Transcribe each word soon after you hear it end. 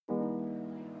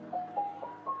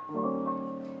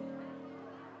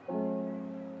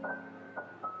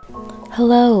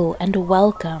Hello and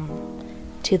welcome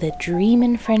to the Dream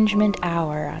Infringement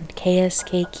Hour on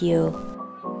KSKQ.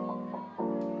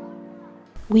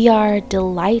 We are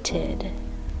delighted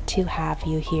to have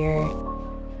you here,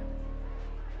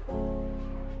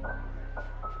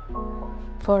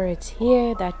 for it's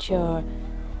here that you're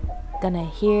gonna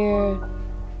hear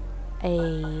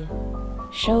a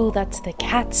show that's the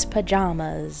cat's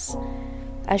pajamas,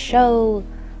 a show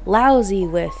lousy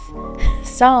with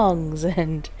songs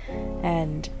and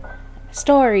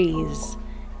stories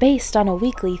based on a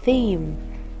weekly theme.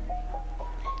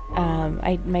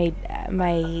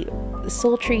 My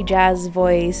sultry jazz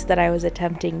voice that I was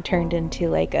attempting turned into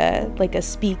like a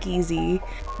speakeasy,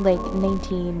 like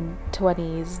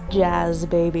 1920s jazz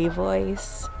baby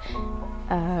voice.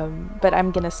 But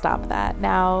I'm gonna stop that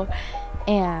now,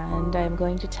 and I'm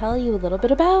going to tell you a little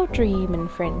bit about Dream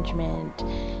Infringement.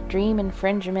 Dream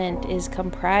Infringement is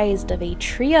comprised of a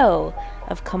trio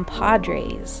of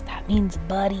compadres. That means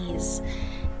buddies.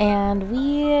 And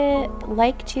we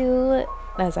like to,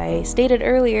 as I stated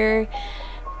earlier,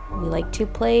 we like to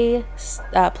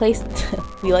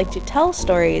we like to tell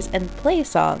stories and play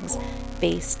songs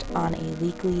based on a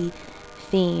weekly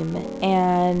theme.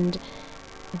 And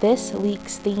this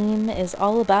week's theme is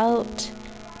all about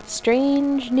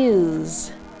strange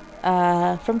news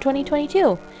from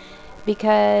 2022,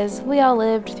 because we all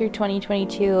lived through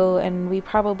 2022 and we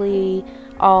probably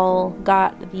all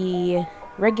got the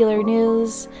regular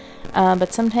news,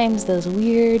 but sometimes those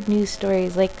weird news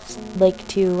stories like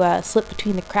to slip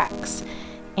between the cracks,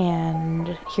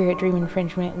 and here at Dream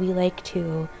Infringement we like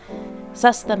to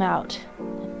suss them out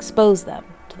and expose them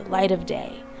to the light of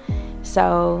day.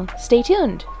 So stay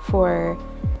tuned for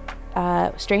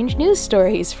strange news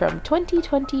stories from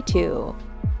 2022.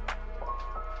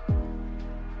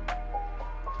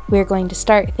 We're going to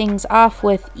start things off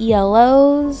with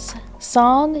ELO's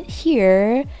song.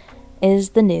 Here is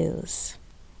the news.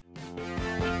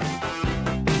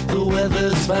 The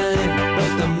weather's fine,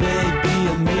 but there may be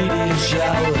a meteor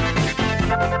shower.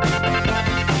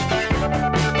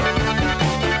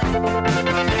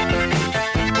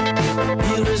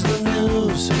 Here is the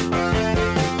news.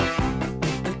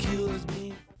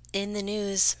 In the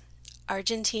news,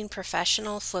 Argentine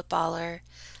professional footballer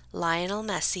Lionel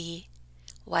Messi,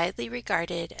 widely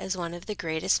regarded as one of the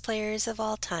greatest players of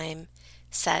all time,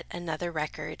 set another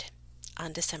record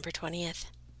on December 20th.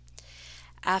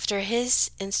 After his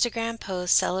Instagram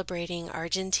post celebrating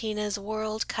Argentina's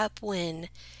World Cup win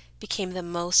became the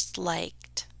most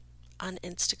liked on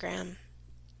Instagram,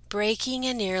 breaking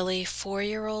a nearly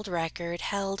 4-year-old record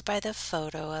held by the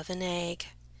photo of an egg.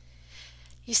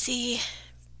 You see,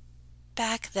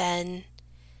 back then,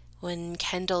 when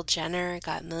Kendall Jenner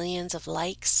got millions of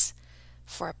likes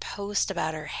for a post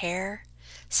about her hair,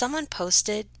 someone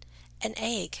posted an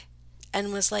egg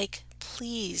and was like,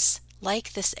 please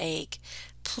like this egg.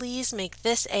 Please make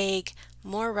this egg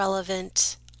more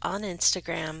relevant on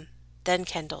Instagram than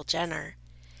Kendall Jenner.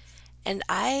 And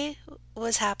I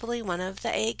was happily one of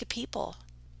the egg people.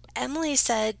 Emily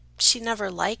said she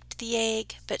never liked the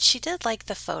egg, but she did like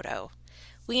the photo.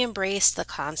 We embraced the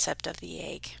concept of the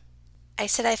egg. I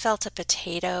said I felt a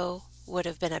potato would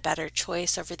have been a better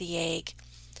choice over the egg.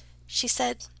 She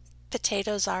said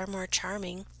potatoes are more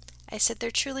charming. I said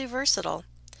they're truly versatile.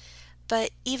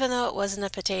 But even though it wasn't a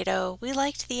potato, we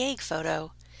liked the egg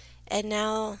photo. And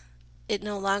now it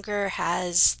no longer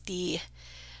has the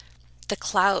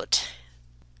clout.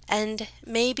 And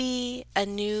maybe a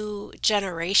new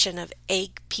generation of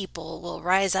egg people will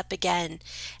rise up again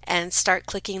and start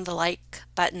clicking the like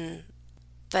button.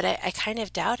 But I kind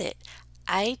of doubt it.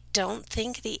 I don't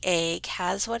think the egg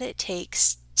has what it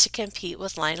takes to compete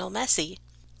with Lionel Messi.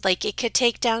 Like, it could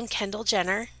take down Kendall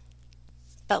Jenner,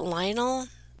 but Lionel,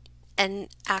 an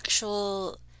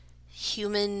actual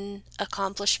human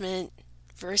accomplishment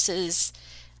versus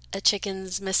a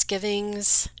chicken's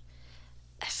misgivings,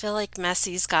 I feel like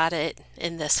Messi's got it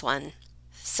in this one.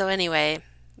 So anyway,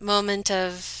 moment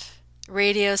of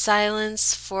radio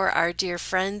silence for our dear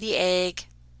friend the egg.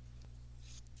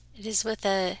 It is with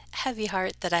a heavy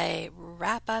heart that I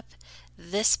wrap up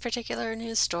this particular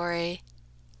news story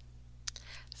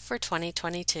for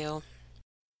 2022.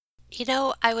 You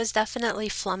know, I was definitely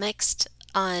flummoxed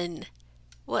on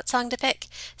what song to pick,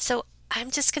 so I'm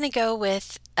just going to go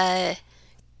with a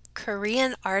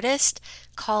Korean artist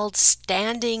called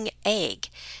Standing Egg.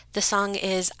 The song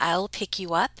is I'll Pick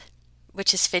You Up,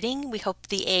 which is fitting. We hope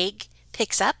the egg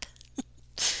picks up.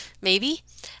 Maybe.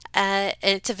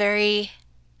 It's a very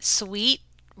sweet,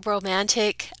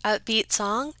 romantic, upbeat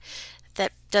song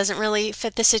that doesn't really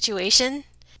fit the situation.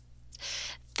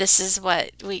 this is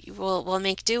what we'll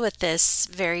make do with this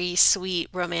very sweet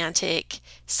romantic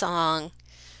song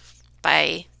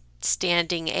by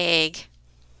Standing Egg.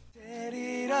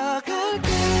 데리러 갈게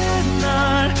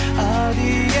널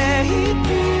어디에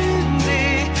있든지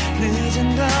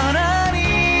늦은 건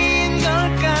아닌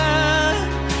걸까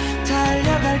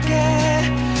달려갈게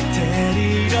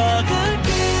데리러 갈게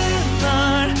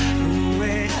널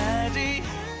후회하지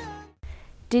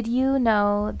Did you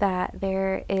know that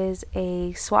there is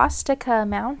a swastika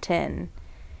mountain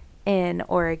in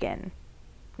Oregon?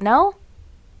 No?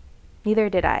 Neither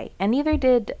did I. And neither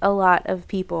did a lot of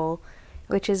people,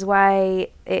 which is why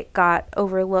it got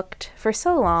overlooked for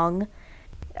so long.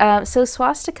 So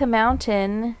Swastika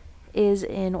Mountain is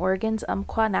in Oregon's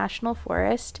Umpqua National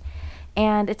Forest,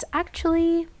 and it's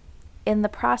actually in the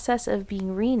process of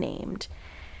being renamed.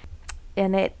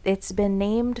 And it's been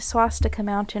named Swastika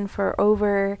Mountain for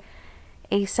over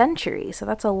a century, so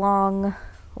that's a long,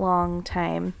 long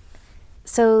time.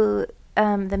 So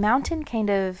the mountain kind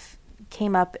of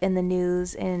came up in the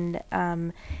news in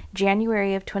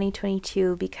January of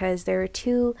 2022 because there were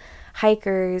two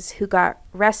hikers who got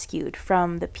rescued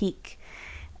from the peak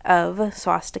of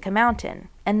Swastika Mountain.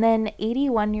 And then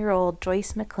 81-year-old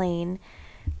Joyce McLean,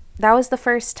 that was the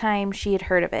first time she had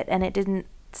heard of it, and it didn't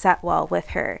set well with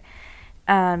her.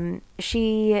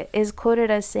 She is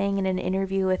quoted as saying in an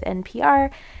interview with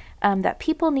NPR that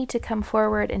people need to come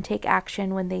forward and take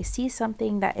action when they see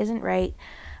something that isn't right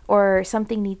or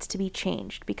something needs to be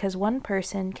changed, because one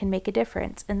person can make a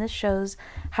difference, and this shows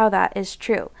how that is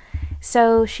true.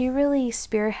 So she really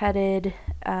spearheaded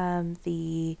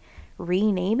the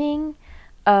renaming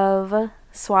of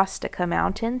Swastika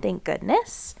Mountain, thank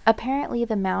goodness. Apparently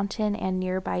the mountain and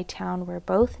nearby town were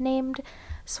both named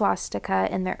Swastika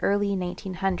in the early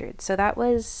 1900s, so that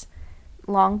was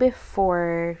long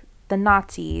before the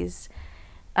Nazis.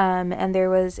 And there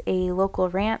was a local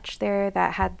ranch there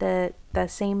that had the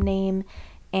same name,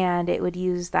 and it would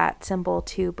use that symbol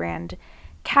to brand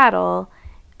cattle.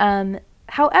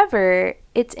 However,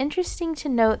 it's interesting to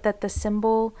note that the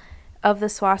symbol of the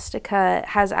swastika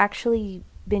has actually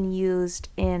been used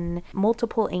in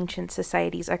multiple ancient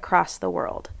societies across the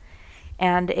world,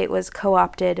 and it was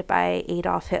co-opted by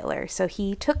Adolf Hitler. So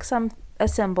he took a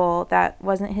symbol that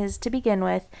wasn't his to begin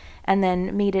with and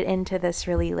then made it into this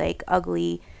really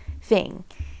ugly thing.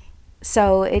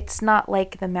 So it's not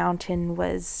like the mountain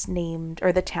was named,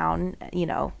 or the town,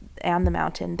 and the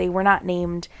mountain, they were not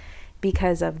named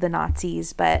because of the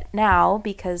Nazis, but now,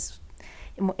 because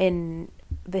in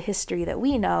the history that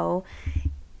we know,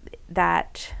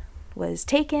 that was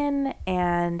taken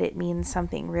and it means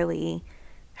something really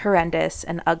horrendous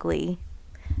and ugly.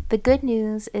 The good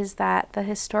news is that the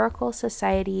Historical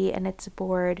Society and its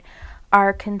board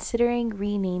are considering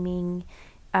renaming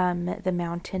the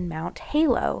mountain Mount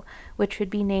Halo, which would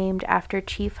be named after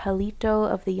Chief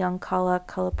Halito of the Yoncalla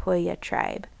Kalapuya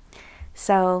tribe.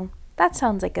 So that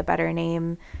sounds like a better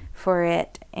name for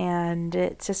it, and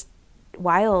it's just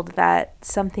wild that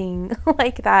something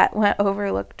like that went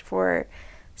overlooked for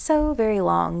so very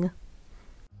long.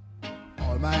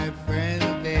 All my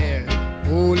friends there,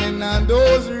 holding on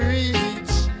those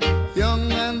reeds,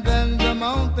 young and then the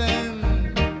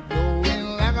mountain,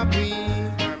 blowing like a breeze.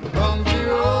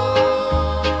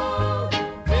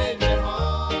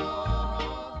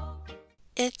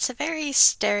 It's a very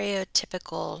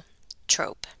stereotypical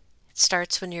trope. It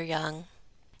starts when you're young,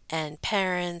 and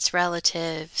parents,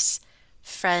 relatives,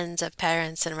 friends of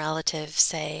parents and relatives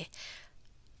say,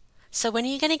 "So when are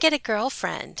you going to get a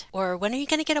girlfriend?" Or "When are you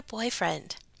going to get a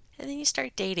boyfriend?" And then you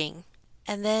start dating.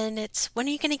 And then it's, "When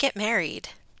are you going to get married?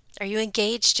 Are you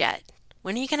engaged yet?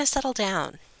 When are you going to settle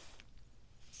down?"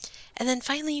 And then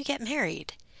finally you get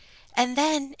married. And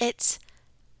then it's,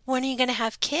 "When are you going to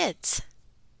have kids?"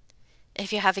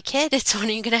 If you have a kid, it's, "When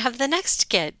are you going to have the next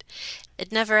kid?"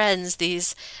 It never ends,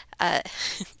 these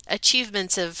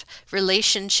achievements of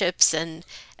relationships and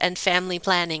family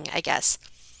planning, I guess.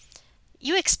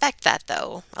 You expect that,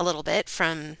 though, a little bit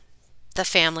from the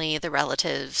family, the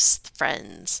relatives, the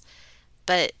friends.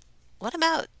 But what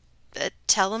about a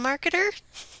telemarketer?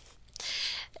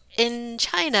 In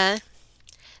China,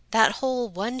 that whole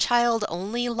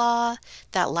one-child-only law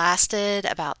that lasted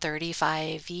about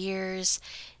 35 years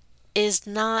is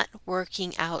not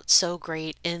working out so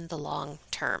great in the long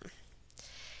term.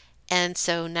 And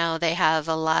so now they have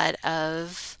a lot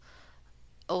of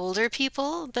older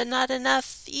people, but not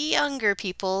enough younger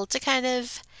people to kind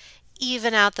of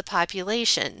even out the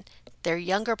population. Their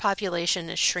younger population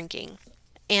is shrinking.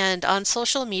 And on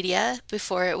social media,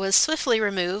 before it was swiftly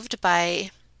removed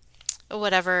by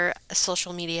whatever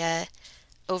social media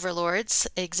overlords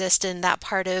exist in that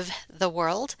part of the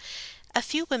world, a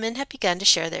few women have begun to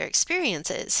share their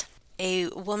experiences. A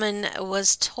woman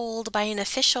was told by an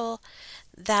official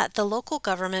that the local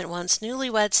government wants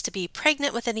newlyweds to be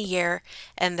pregnant within a year,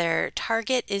 and their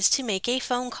target is to make a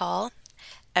phone call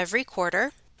every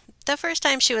quarter. The first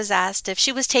time she was asked if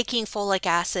she was taking folic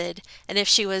acid and if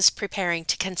she was preparing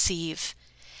to conceive.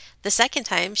 The second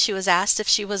time she was asked if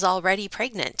she was already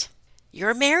pregnant.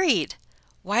 "You're married.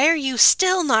 Why are you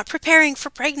still not preparing for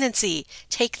pregnancy?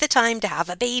 Take the time to have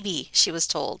a baby," she was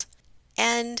told.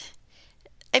 And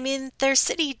their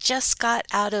city just got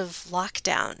out of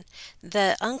lockdown.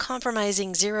 The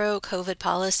uncompromising zero COVID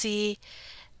policy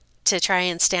to try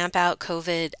and stamp out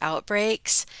COVID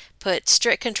outbreaks put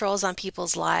strict controls on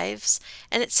people's lives,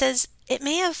 and it says it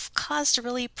may have caused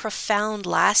really profound,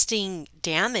 lasting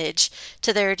damage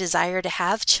to their desire to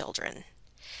have children.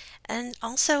 And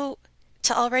also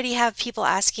to already have people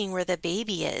asking where the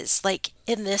baby is. Like,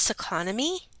 in this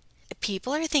economy,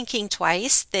 people are thinking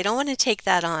twice. They don't want to take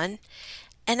that on.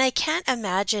 And I can't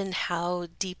imagine how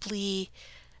deeply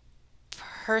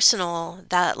personal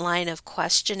that line of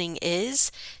questioning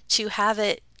is, to have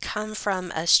it come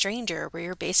from a stranger, where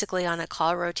you're basically on a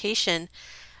call rotation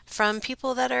from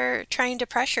people that are trying to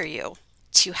pressure you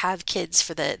to have kids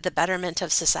for the betterment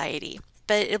of society.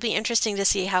 But it'll be interesting to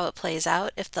see how it plays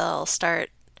out, if they'll start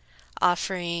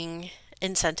offering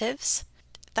incentives.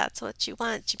 If that's what you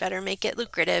want, you better make it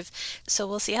lucrative. So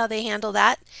we'll see how they handle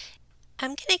that.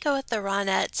 I'm going to go with the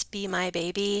Ronettes' Be My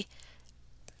Baby,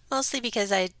 mostly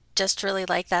because I just really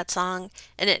like that song,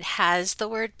 and it has the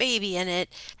word baby in it,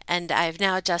 and I've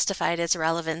now justified its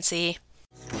relevancy.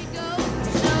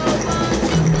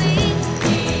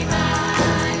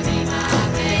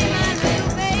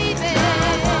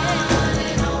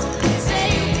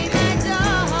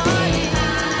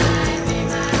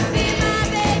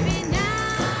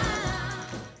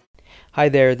 Hi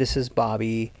there, this is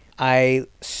Bobby. I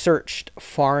searched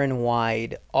far and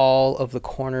wide all of the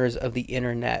corners of the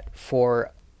internet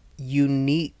for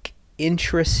unique,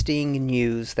 interesting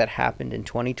news that happened in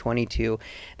 2022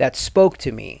 that spoke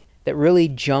to me, that really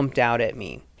jumped out at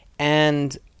me.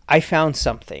 And I found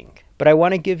something, but I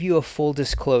want to give you a full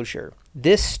disclosure.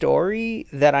 This story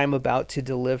that I'm about to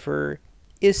deliver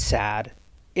is sad.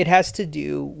 It has to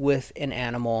do with an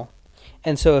animal.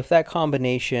 And so if that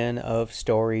combination of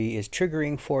story is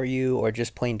triggering for you, or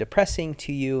just plain depressing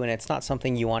to you, and it's not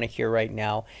something you want to hear right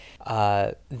now,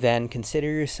 then consider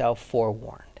yourself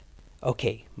forewarned.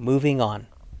 Okay, moving on.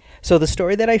 So the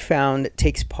story that I found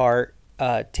takes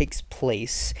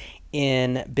place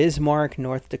in Bismarck,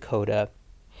 North Dakota,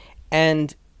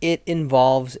 and it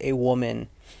involves a woman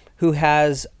who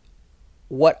has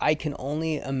what I can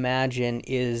only imagine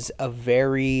is a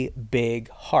very big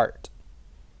heart.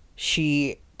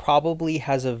 She probably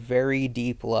has a very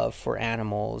deep love for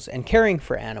animals and caring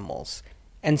for animals.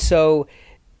 And so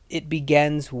it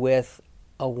begins with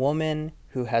a woman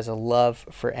who has a love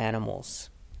for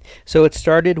animals. So it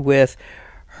started with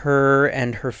her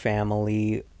and her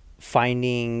family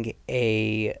finding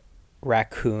a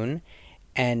raccoon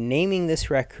and naming this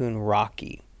raccoon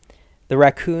Rocky. The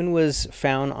raccoon was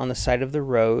found on the side of the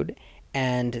road,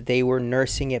 and they were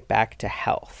nursing it back to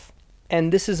health.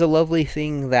 And this is a lovely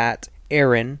thing that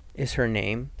Erin is her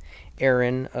name.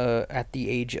 Erin, at the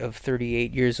age of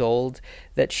 38 years old,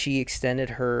 that she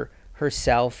extended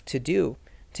herself to do,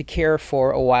 to care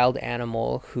for a wild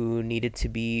animal who needed to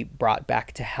be brought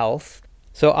back to health.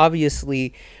 So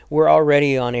obviously, we're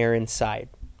already on Erin's side.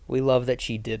 We love that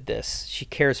she did this. She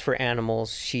cares for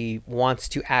animals. She wants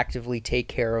to actively take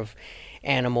care of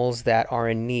animals that are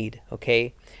in need,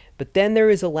 okay? But then there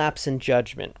is a lapse in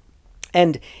judgment.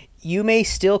 And you may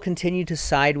still continue to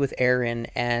side with Erin,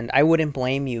 and I wouldn't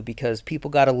blame you, because people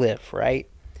gotta live, right?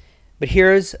 But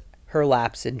here's her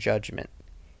lapse in judgment.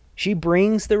 She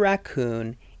brings the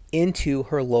raccoon into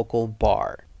her local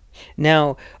bar.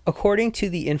 Now, according to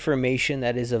the information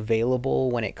that is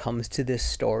available when it comes to this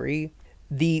story,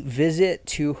 the visit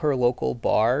to her local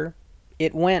bar,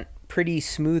 it went pretty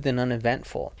smooth and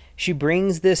uneventful. She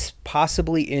brings this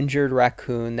possibly injured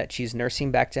raccoon that she's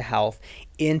nursing back to health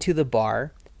into the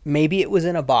bar. Maybe it was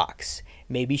in a box.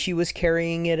 Maybe she was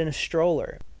carrying it in a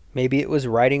stroller. Maybe it was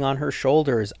riding on her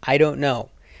shoulders. I don't know.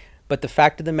 But the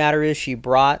fact of the matter is, she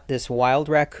brought this wild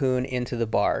raccoon into the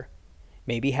bar.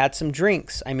 Maybe had some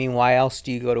drinks. Why else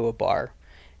do you go to a bar?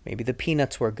 Maybe the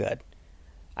peanuts were good.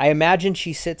 I imagine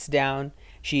she sits down.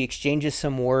 She exchanges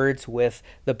some words with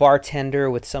the bartender,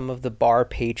 with some of the bar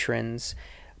patrons,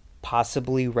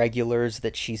 possibly regulars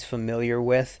that she's familiar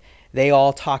with. They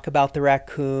all talk about the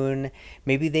raccoon.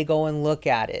 Maybe they go and look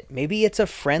at it. Maybe it's a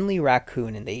friendly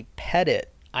raccoon and they pet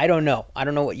it. I don't know. I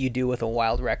don't know what you do with a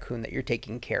wild raccoon that you're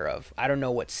taking care of. I don't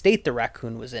know what state the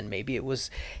raccoon was in. Maybe it was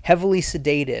heavily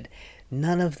sedated.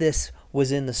 None of this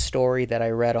was in the story that I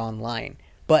read online.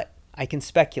 But I can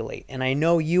speculate, and I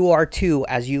know you are too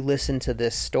as you listen to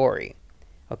this story.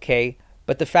 Okay?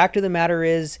 But the fact of the matter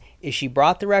is she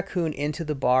brought the raccoon into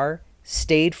the bar,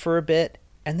 stayed for a bit,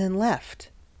 and then left.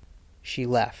 She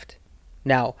left.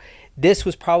 Now, this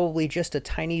was probably just a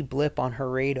tiny blip on her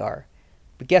radar.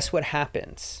 But guess what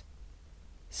happens?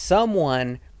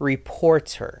 Someone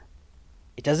reports her.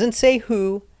 It doesn't say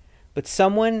who, but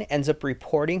someone ends up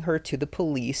reporting her to the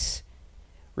police,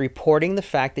 reporting the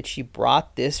fact that she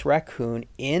brought this raccoon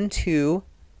into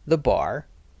the bar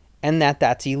and that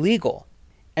that's illegal.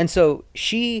 And so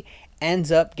she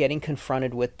ends up getting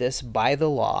confronted with this by the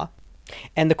law.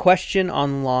 And the question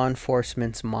on law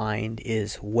enforcement's mind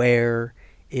is, where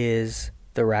is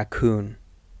the raccoon?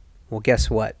 Well, guess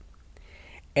what?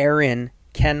 Erin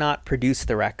cannot produce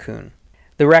the raccoon.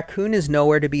 The raccoon is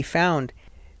nowhere to be found.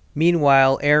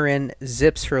 Meanwhile, Erin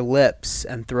zips her lips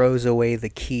and throws away the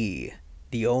key,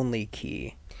 the only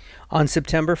key. On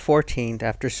September 14th,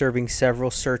 after serving several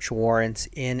search warrants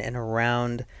in and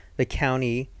around the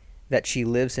county that she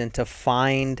lives in to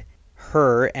find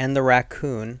her and the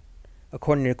raccoon,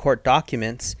 according to court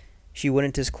documents, she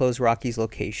wouldn't disclose Rocky's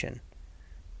location.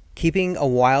 Keeping a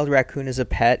wild raccoon as a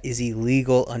pet is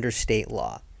illegal under state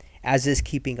law, as is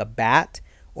keeping a bat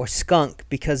or skunk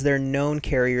because they're known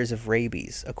carriers of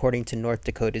rabies, according to North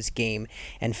Dakota's Game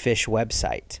and Fish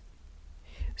website.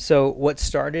 So what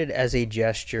started as a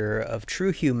gesture of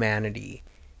true humanity,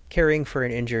 caring for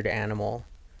an injured animal,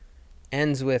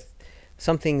 ends with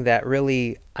something that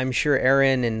really, I'm sure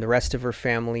Erin and the rest of her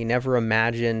family never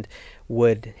imagined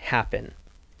would happen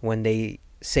when they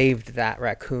saved that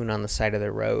raccoon on the side of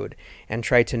the road and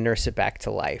tried to nurse it back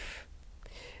to life.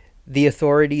 The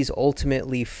authorities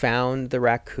ultimately found the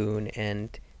raccoon,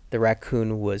 and the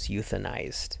raccoon was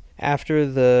euthanized. After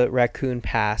the raccoon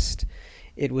passed,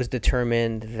 it was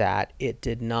determined that it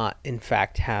did not, in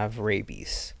fact, have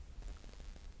rabies.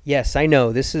 Yes, I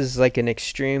know, this is like an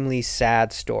extremely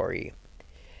sad story.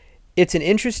 It's an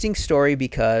interesting story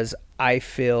because I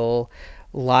feel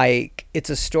like it's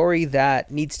a story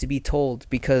that needs to be told,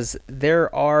 because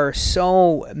there are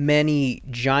so many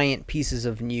giant pieces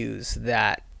of news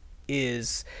that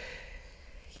is,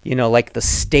 like the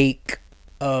steak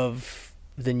of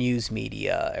the news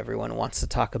media. Everyone wants to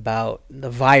talk about the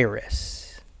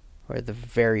virus or the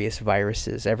various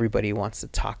viruses. Everybody wants to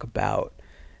talk about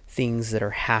things that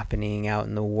are happening out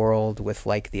in the world with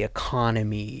like the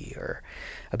economy or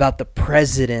about the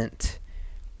president.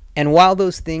 And while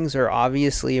those things are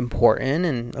obviously important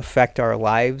and affect our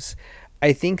lives,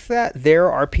 I think that there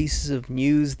are pieces of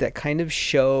news that kind of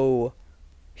show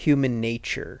human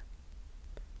nature,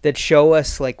 that show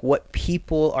us like what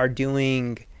people are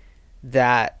doing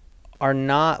that are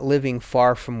not living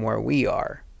far from where we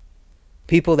are.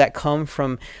 People that come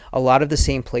from a lot of the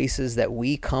same places that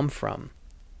we come from,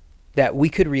 that we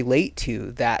could relate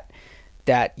to,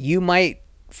 that you might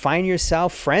find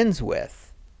yourself friends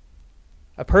with.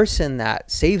 A person that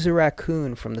saves a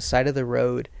raccoon from the side of the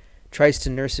road, tries to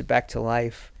nurse it back to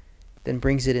life, then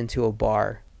brings it into a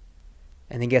bar,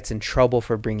 and then gets in trouble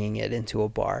for bringing it into a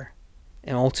bar.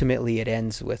 And ultimately it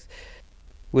ends with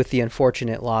the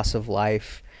unfortunate loss of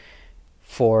life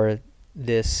for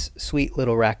this sweet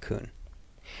little raccoon.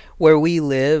 Where we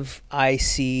live, I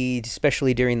see,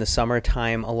 especially during the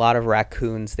summertime, a lot of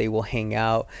raccoons. They will hang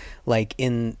out like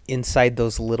inside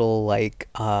those little like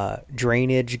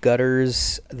drainage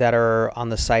gutters that are on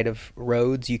the side of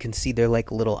roads. You can see their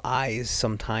like little eyes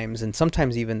sometimes, and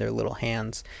sometimes even their little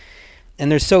hands.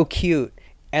 And they're so cute.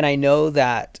 And I know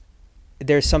that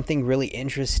there's something really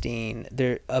interesting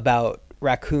there about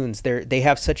raccoons. They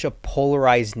have such a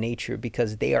polarized nature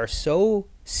because they are so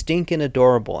stinking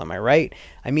adorable. Am I right?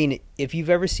 I mean, if you've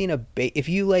ever seen if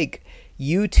you like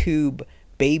YouTube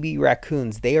baby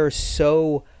raccoons, they are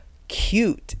so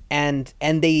cute, and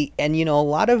a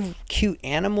lot of cute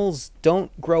animals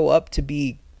don't grow up to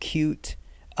be cute.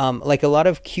 Like a lot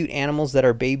of cute animals that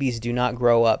are babies do not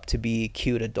grow up to be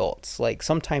cute adults. Like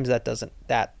sometimes that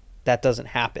doesn't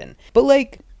happen. But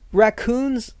like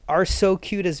raccoons are so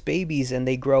cute as babies, and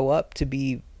they grow up to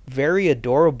be very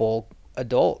adorable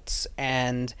adults,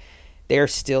 and they're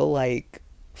still like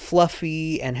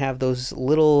fluffy and have those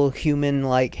little human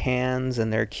like hands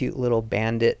and their cute little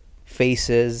bandit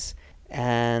faces,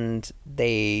 and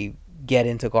they get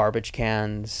into garbage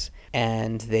cans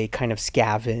and they kind of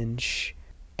scavenge,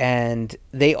 and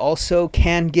they also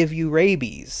can give you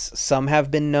rabies. Some have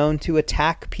been known to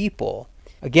attack people.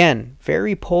 Again,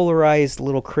 very polarized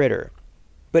little critter.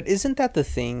 But isn't that the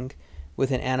thing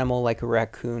with an animal like a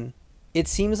raccoon? It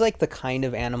seems like the kind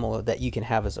of animal that you can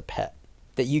have as a pet,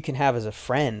 that you can have as a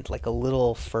friend, like a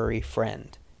little furry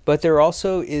friend. But there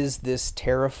also is this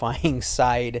terrifying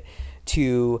side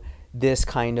to this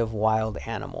kind of wild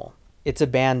animal. It's a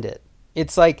bandit.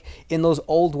 It's like in those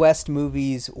Old West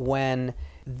movies when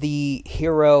the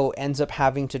hero ends up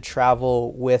having to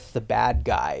travel with the bad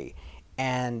guy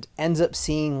and ends up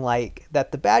seeing like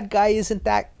that the bad guy isn't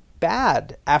that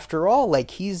bad after all.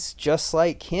 Like, he's just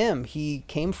like him. He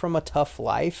came from a tough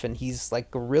life, and he's like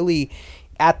really,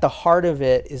 at the heart of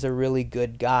it, is a really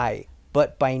good guy.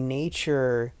 But by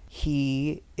nature,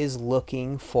 he is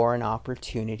looking for an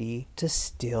opportunity to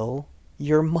steal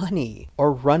your money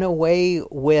or run away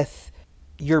with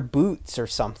your boots or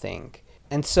something.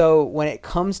 And so when it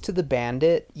comes to the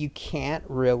bandit, you can't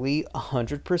really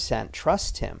 100%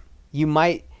 trust him. You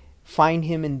might find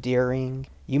him endearing.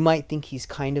 You might think he's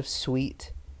kind of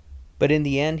sweet. But in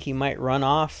the end, he might run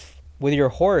off with your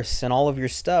horse and all of your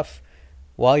stuff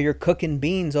while you're cooking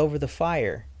beans over the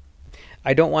fire.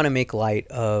 I don't want to make light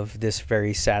of this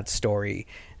very sad story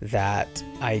that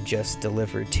I just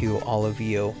delivered to all of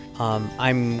you.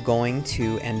 I'm going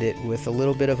to end it with a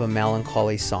little bit of a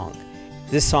melancholy song.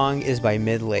 This song is by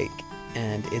Midlake,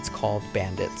 and it's called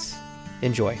Bandits.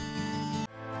 Enjoy.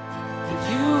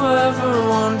 Did you ever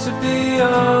want to be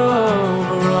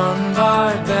overrun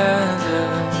by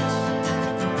bandits?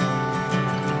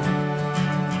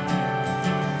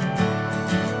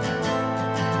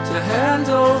 To hand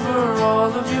over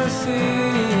all of your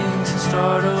things and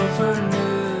start over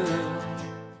new.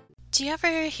 Do you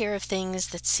ever hear of things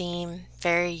that seem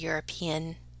very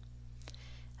European?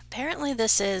 Apparently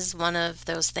this is one of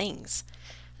those things.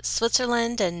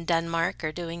 Switzerland and Denmark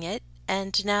are doing it,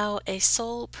 and now a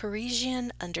sole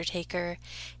Parisian undertaker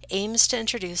aims to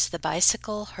introduce the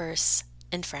bicycle hearse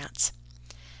in France.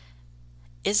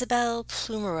 Isabelle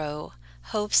Plumereau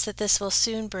hopes that this will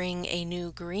soon bring a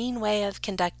new green way of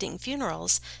conducting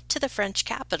funerals to the French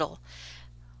capital,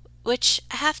 which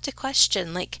I have to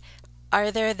question, like,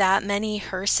 are there that many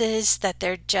hearses that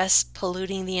they're just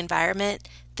polluting the environment?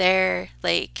 They're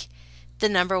like the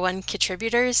number one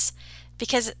contributors?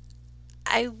 Because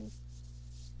I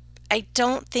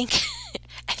don't think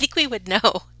I think we would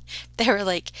know. They were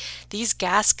like these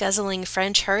gas guzzling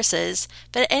French hearses,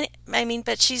 but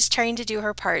she's trying to do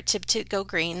her part to go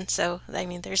green. So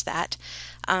there's that.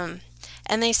 And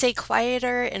they say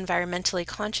quieter, environmentally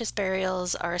conscious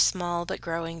burials are a small but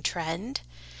growing trend.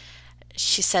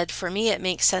 She said, for me, it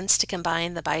makes sense to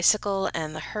combine the bicycle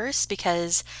and the hearse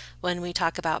because when we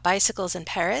talk about bicycles in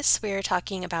Paris, we are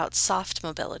talking about soft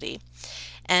mobility.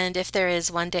 And if there is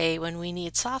one day when we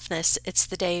need softness, it's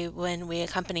the day when we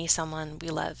accompany someone we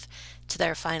love to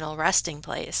their final resting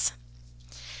place.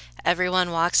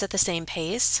 Everyone walks at the same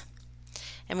pace,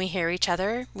 and we hear each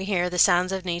other. We hear the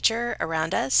sounds of nature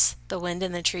around us, the wind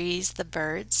in the trees, the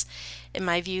birds. In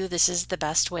my view, this is the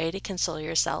best way to console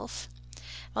yourself.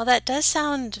 While that does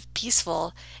sound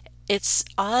peaceful, it's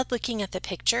odd looking at the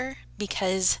picture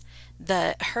because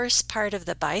the hearse part of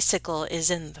the bicycle is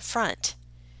in the front.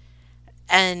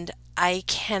 And I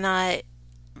cannot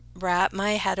wrap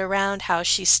my head around how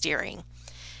she's steering.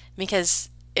 Because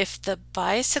if the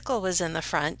bicycle was in the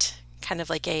front, kind of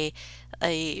like a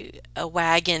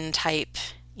wagon type,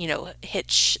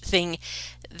 hitch thing,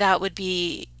 that would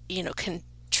be,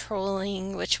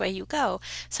 controlling which way you go.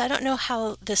 So I don't know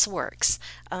how this works.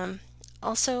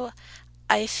 Also,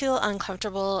 I feel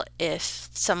uncomfortable if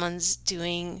someone's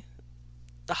doing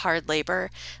the hard labor.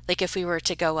 Like if we were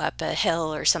to go up a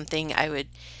hill or something, I would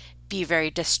be very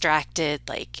distracted.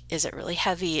 Like, is it really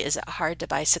heavy? Is it hard to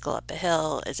bicycle up a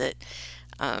hill? Is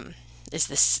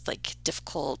this like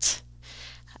difficult?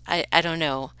 I don't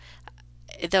know.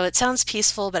 Though it sounds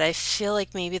peaceful, but I feel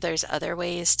like maybe there's other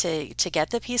ways to get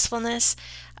the peacefulness.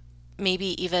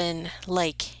 Maybe even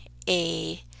like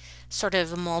a sort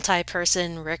of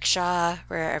multi-person rickshaw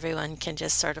where everyone can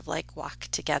just sort of like walk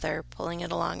together, pulling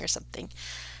it along or something.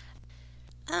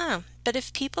 But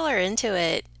if people are into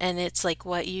it and it's like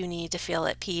what you need to feel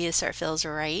at peace or feels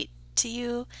right to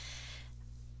you,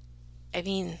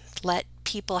 let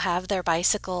people have their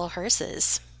bicycle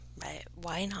hearses.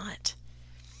 Why not?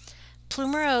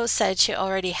 Plumereau said she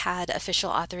already had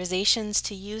official authorizations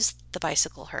to use the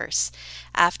bicycle hearse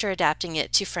after adapting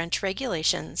it to French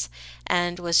regulations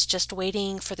and was just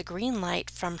waiting for the green light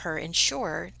from her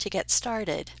insurer to get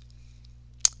started.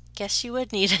 Guess you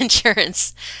would need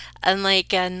insurance,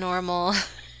 unlike a normal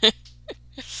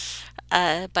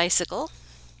bicycle.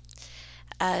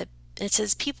 It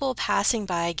says people passing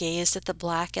by gazed at the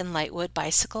black and lightwood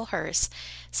bicycle hearse,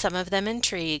 some of them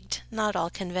intrigued, not all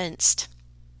convinced.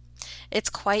 It's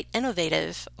quite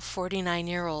innovative,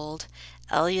 49-year-old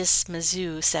Elias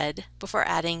Mizzou said, before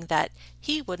adding that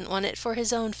he wouldn't want it for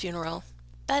his own funeral.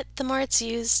 But the more it's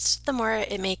used, the more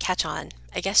it may catch on.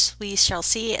 I guess we shall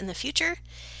see in the future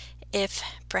if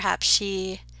perhaps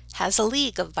she has a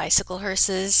league of bicycle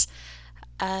hearses,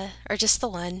 or just the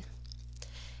one.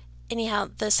 Anyhow,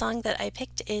 the song that I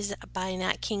picked is by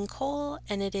Nat King Cole,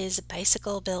 and it is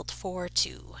Bicycle Built for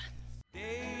Two.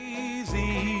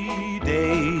 Daisy,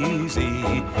 Daisy,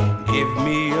 give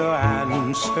me your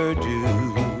answer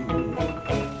due.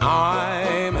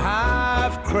 I'm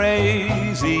half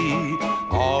crazy,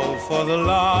 all for the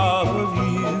love of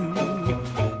you.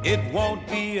 It won't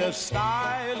be a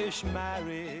stylish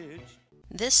marriage.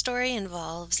 This story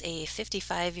involves a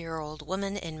 55-year-old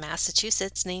woman in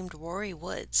Massachusetts named Rory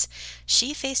Woods.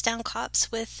 She faced down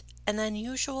cops with an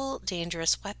unusual,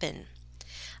 dangerous weapon.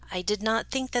 I did not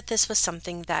think that this was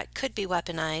something that could be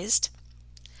weaponized,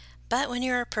 but when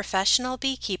you're a professional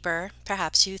beekeeper,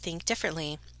 perhaps you think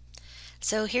differently.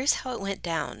 So here's how it went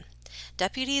down.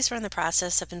 Deputies were in the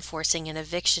process of enforcing an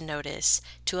eviction notice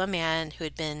to a man who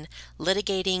had been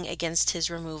litigating against his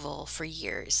removal for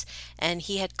years, and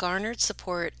he had garnered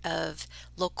support of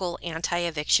local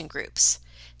anti-eviction groups.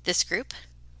 This group,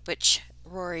 which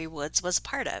Rory Woods was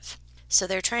part of. So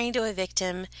they're trying to evict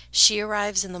him. She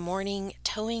arrives in the morning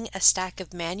towing a stack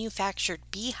of manufactured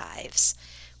beehives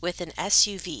with an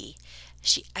SUV.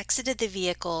 She exited the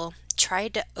vehicle,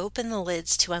 tried to open the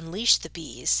lids to unleash the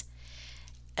bees.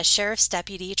 A sheriff's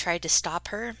deputy tried to stop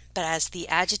her, but as the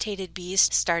agitated bees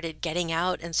started getting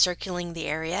out and circling the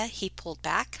area, he pulled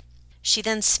back. She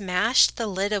then smashed the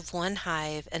lid of one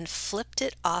hive and flipped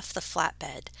it off the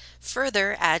flatbed,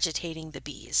 further agitating the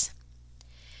bees.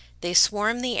 They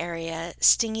swarmed the area,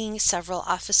 stinging several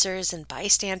officers and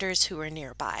bystanders who were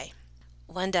nearby.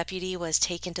 One deputy was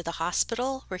taken to the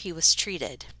hospital where he was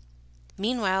treated.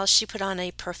 Meanwhile, she put on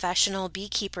a professional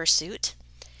beekeeper suit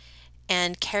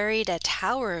and carried a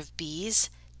tower of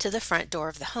bees to the front door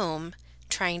of the home,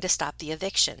 trying to stop the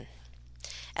eviction.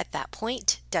 At that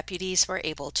point, deputies were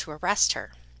able to arrest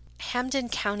her. Hampden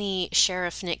County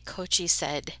Sheriff Nick Kochi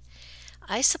said,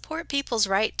 "I support people's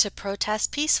right to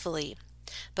protest peacefully,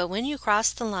 but when you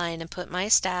cross the line and put my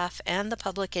staff and the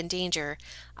public in danger,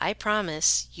 I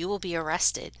promise you will be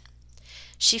arrested."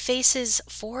 She faces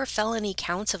 4 felony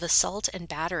counts of assault and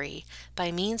battery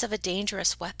by means of a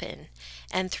dangerous weapon,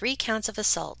 and 3 counts of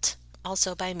assault,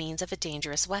 also by means of a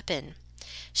dangerous weapon.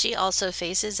 She also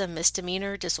faces a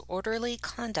misdemeanor disorderly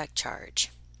conduct charge.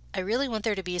 I really want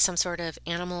there to be some sort of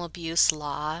animal abuse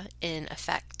law in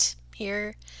effect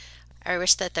here. I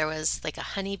wish that there was like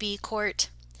a honeybee court,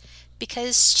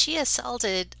 because she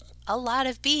assaulted a lot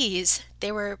of bees.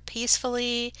 They were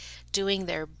peacefully doing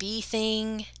their bee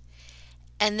thing,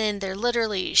 and then they're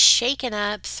literally shaken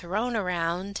up, thrown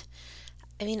around.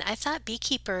 I mean, I thought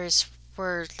beekeepers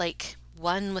were like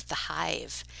one with the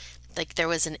hive. Like there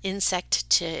was an insect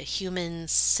to human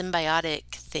symbiotic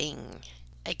thing.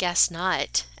 I guess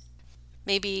not.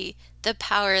 Maybe the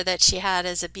power that she had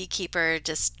as a beekeeper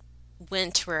just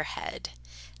went to her head.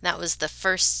 That was the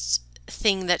first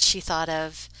thing that she thought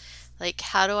of. Like,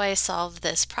 how do I solve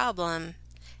this problem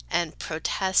and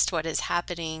protest what is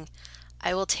happening?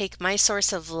 I will take my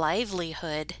source of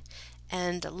livelihood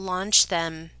and launch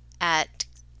them at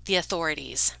the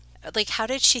authorities. Like, how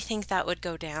did she think that would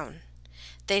go down?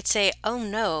 They'd say, "Oh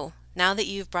no, now that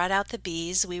you've brought out the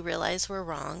bees, we realize we're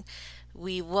wrong.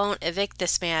 We won't evict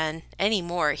this man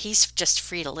anymore. He's just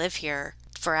free to live here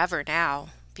forever now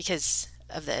because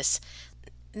of this."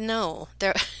 No,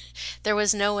 there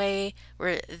was no way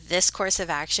where this course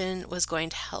of action was going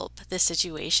to help the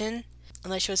situation,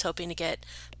 unless she was hoping to get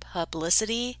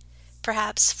publicity,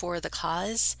 perhaps, for the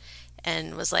cause,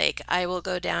 and was like, "I will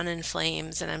go down in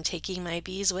flames and I'm taking my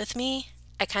bees with me."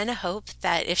 I kind of hope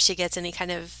that if she gets any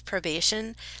kind of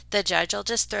probation, the judge will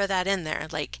just throw that in there.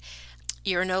 Like,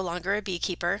 you're no longer a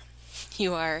beekeeper.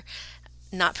 You are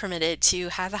not permitted to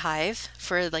have a hive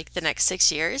for like the next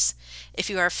 6 years. If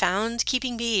you are found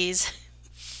keeping bees,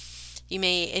 you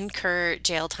may incur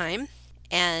jail time,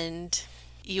 and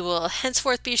you will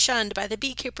henceforth be shunned by the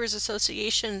Beekeepers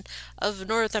Association of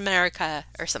North America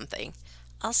or something.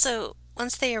 Also,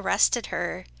 once they arrested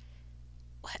her,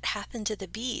 what happened to the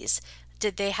bees?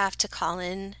 Did they have to call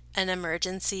in an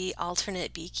emergency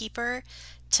alternate beekeeper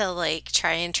to like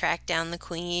try and track down the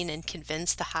queen and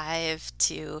convince the hive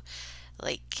to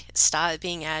like stop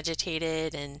being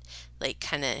agitated and like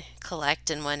kind of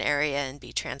collect in one area and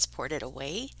be transported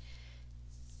away?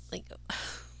 Like,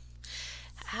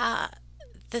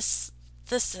 this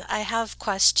I have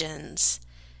questions.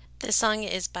 This song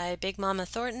is by Big Mama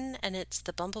Thornton, and it's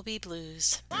the Bumblebee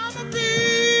Blues.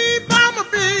 Bumblebee,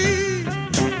 bumblebee,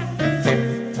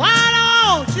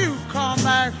 why don't you come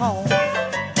back home?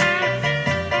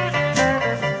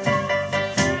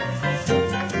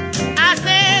 I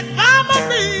said,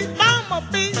 bumblebee,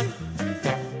 bumblebee,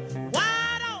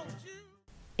 why don't you?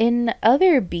 In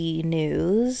other bee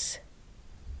news,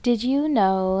 did you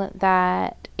know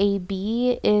that a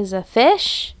bee is a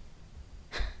fish?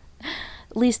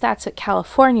 At least that's what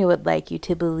California would like you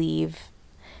to believe.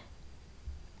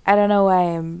 I don't know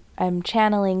why I'm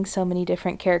channeling so many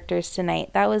different characters tonight.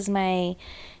 That was my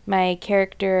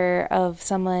character of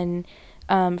someone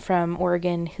from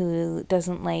Oregon who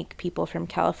doesn't like people from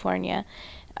California.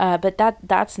 But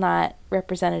that's not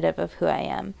representative of who I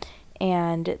am.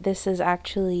 And this is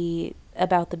actually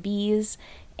about the bees,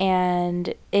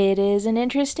 and it is an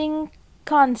interesting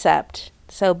concept.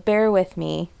 So bear with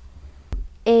me.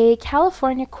 A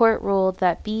California court ruled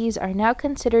that bees are now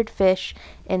considered fish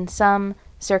in some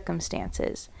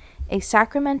circumstances. A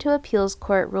Sacramento appeals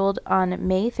court ruled on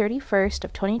May 31st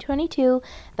of 2022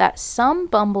 that some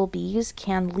bumblebees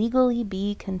can legally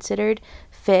be considered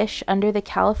fish under the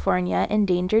California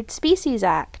Endangered Species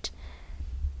Act.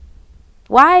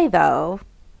 Why though?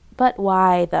 But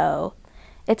why though?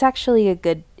 It's actually a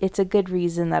good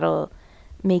reason that'll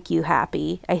make you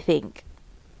happy, I think.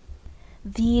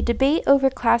 The debate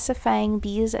over classifying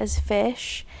bees as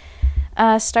fish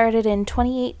started in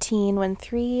 2018 when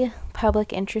 3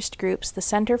 public interest groups, the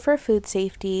Center for Food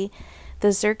Safety, the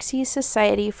Xerces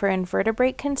Society for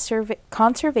Invertebrate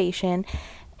Conservation,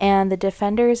 and the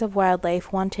Defenders of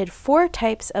Wildlife, wanted 4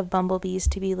 types of bumblebees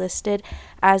to be listed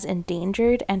as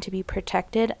endangered and to be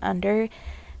protected under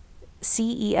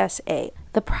CESA.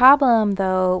 The problem,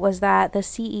 though, was that the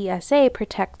CESA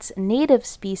protects native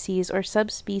species or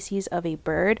subspecies of a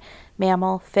bird,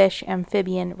 mammal, fish,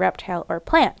 amphibian, reptile, or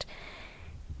plant,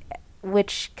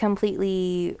 which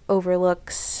completely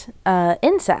overlooks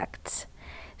insects.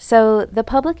 So the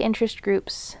public interest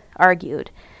groups argued,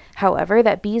 however,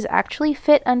 that bees actually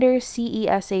fit under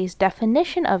CESA's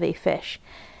definition of a fish.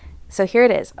 So here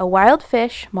it is: a wild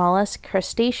fish, mollusk,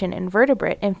 crustacean,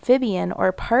 invertebrate, amphibian,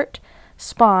 or part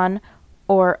spawn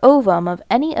or ovum of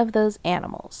any of those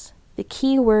animals. The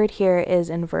key word here is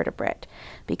invertebrate.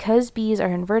 Because bees are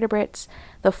invertebrates,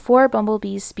 the 4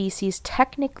 bumblebee species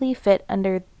technically fit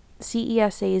under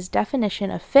CESA's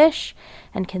definition of fish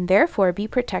and can therefore be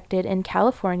protected in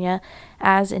California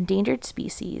as endangered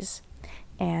species.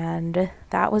 And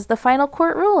that was the final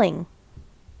court ruling.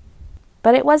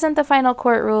 But it wasn't the final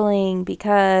court ruling,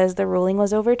 because the ruling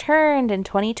was overturned in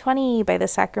 2020 by the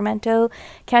Sacramento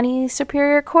County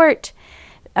Superior Court.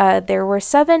 There were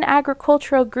 7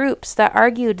 agricultural groups that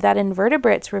argued that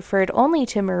invertebrates referred only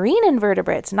to marine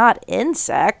invertebrates, not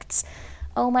insects.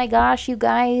 Oh my gosh, you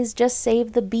guys, just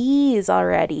save the bees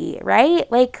already,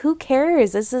 right? Like, who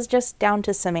cares? This is just down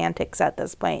to semantics at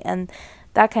this point, and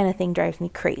that kind of thing drives me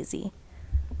crazy.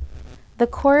 The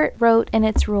court wrote in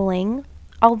its ruling,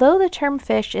 although the term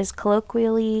fish is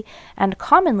colloquially and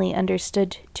commonly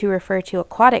understood to refer to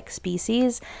aquatic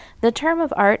species, the term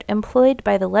of art employed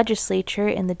by the legislature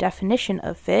in the definition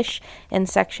of fish in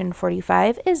Section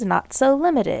 45 is not so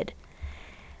limited.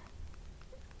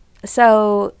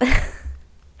 So,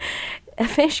 a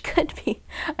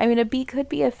bee could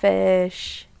be a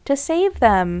fish to save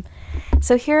them.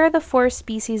 So here are the 4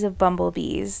 species of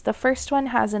bumblebees. The first one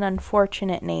has an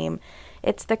unfortunate name.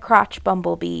 It's the crotch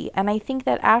bumblebee, and I think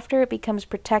that after it becomes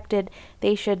protected,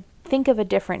 they should think of a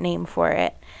different name for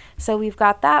it. So we've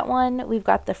got that one, we've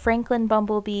got the Franklin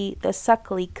bumblebee, the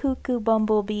Suckly cuckoo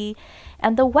bumblebee,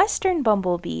 and the western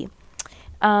bumblebee.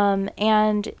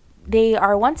 And they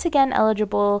are once again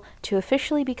eligible to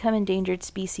officially become endangered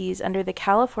species under the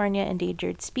California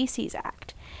Endangered Species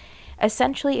Act.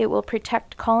 Essentially, it will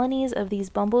protect colonies of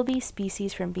these bumblebee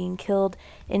species from being killed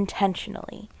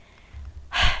intentionally.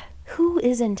 Who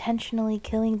is intentionally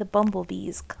killing the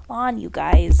bumblebees? Come on, you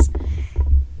guys.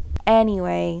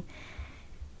 Anyway,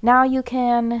 now you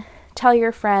can tell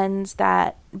your friends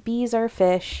that bees are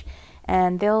fish,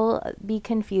 and they'll be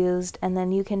confused, and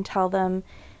then you can tell them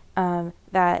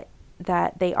that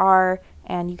they are,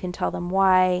 and you can tell them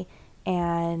why,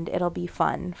 and it'll be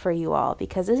fun for you all,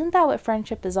 because isn't that what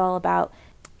friendship is all about?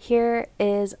 Here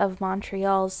is Of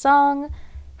Montreal's song,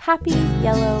 Happy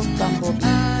Yellow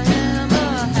Bumblebee.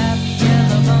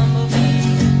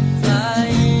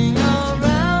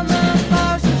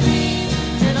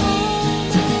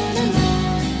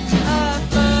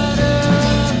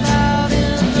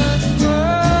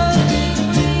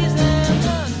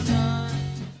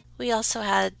 We also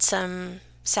had some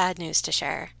sad news to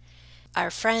share. Our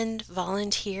friend,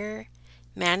 volunteer,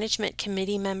 management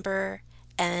committee member,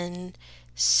 and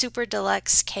Super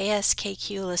Deluxe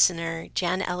KSKQ listener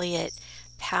Jan Elliott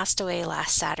passed away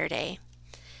last Saturday.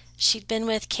 She'd been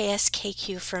with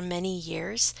KSKQ for many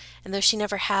years, and though she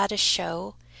never had a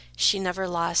show, she never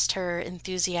lost her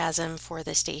enthusiasm for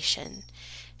the station.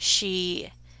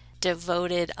 She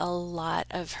devoted a lot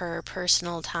of her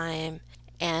personal time,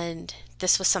 and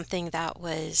this was something that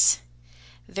was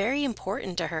very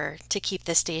important to her to keep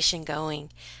the station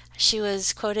going. She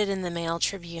was quoted in the Mail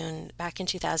Tribune back in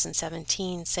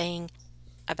 2017 saying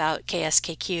about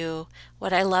KSKQ,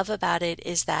 "What I love about it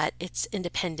is that it's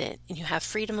independent and you have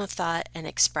freedom of thought and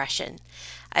expression.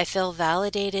 I feel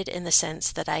validated in the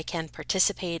sense that I can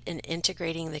participate in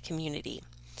integrating the community."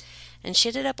 And she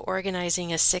ended up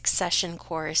organizing a 6-session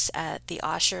course at the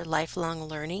Osher Lifelong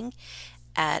Learning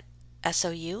at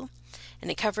SOU. And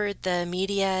it covered the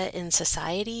media in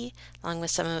society, along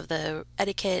with some of the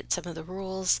etiquette, some of the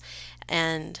rules,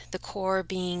 and the core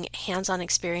being hands-on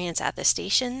experience at the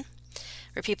station,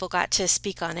 where people got to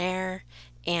speak on air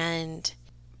and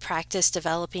practice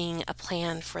developing a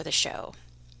plan for the show.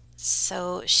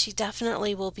 So she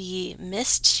definitely will be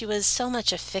missed. She was so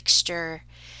much a fixture.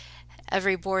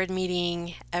 Every board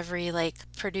meeting, every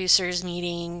producers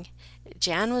meeting,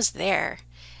 Jan was there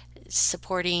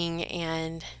supporting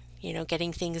and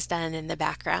getting things done in the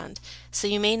background. So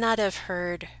you may not have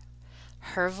heard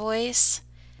her voice,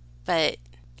 but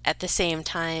at the same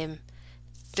time,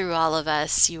 through all of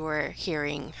us, you were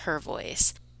hearing her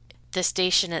voice. The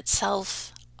station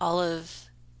itself, all of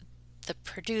the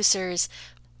producers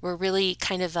were really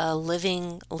kind of a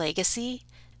living legacy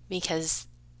because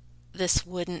this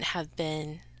wouldn't have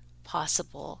been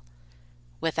possible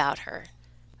without her.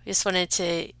 We just wanted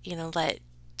to, let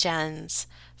Jan's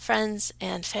friends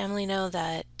and family know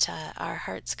that our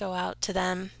hearts go out to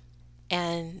them,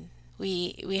 and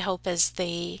we hope as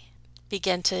they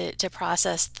begin to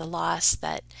process the loss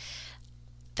that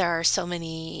there are so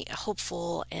many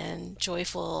hopeful and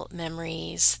joyful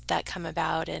memories that come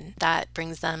about, and that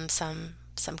brings them some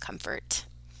comfort.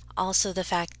 Also, the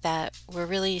fact that we're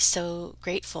really so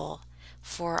grateful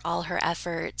for all her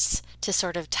efforts to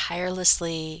sort of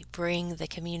tirelessly bring the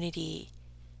community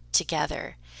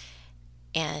together.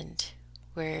 And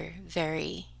we're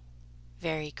very,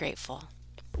 very grateful.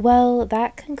 Well,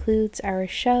 that concludes our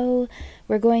show.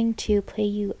 We're going to play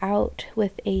you out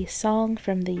with a song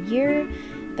from the year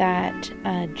that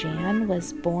Jan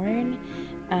was born.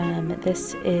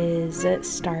 This is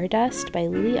Stardust by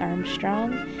Louis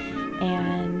Armstrong.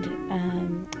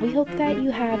 And we hope that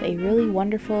you have a really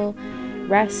wonderful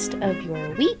rest of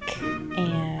your week,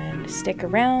 and stick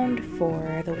around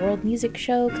for the World Music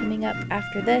Show coming up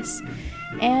after this,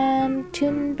 and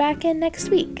tune back in next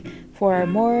week for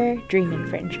more Dream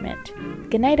Infringement.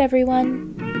 Good night,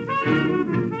 everyone.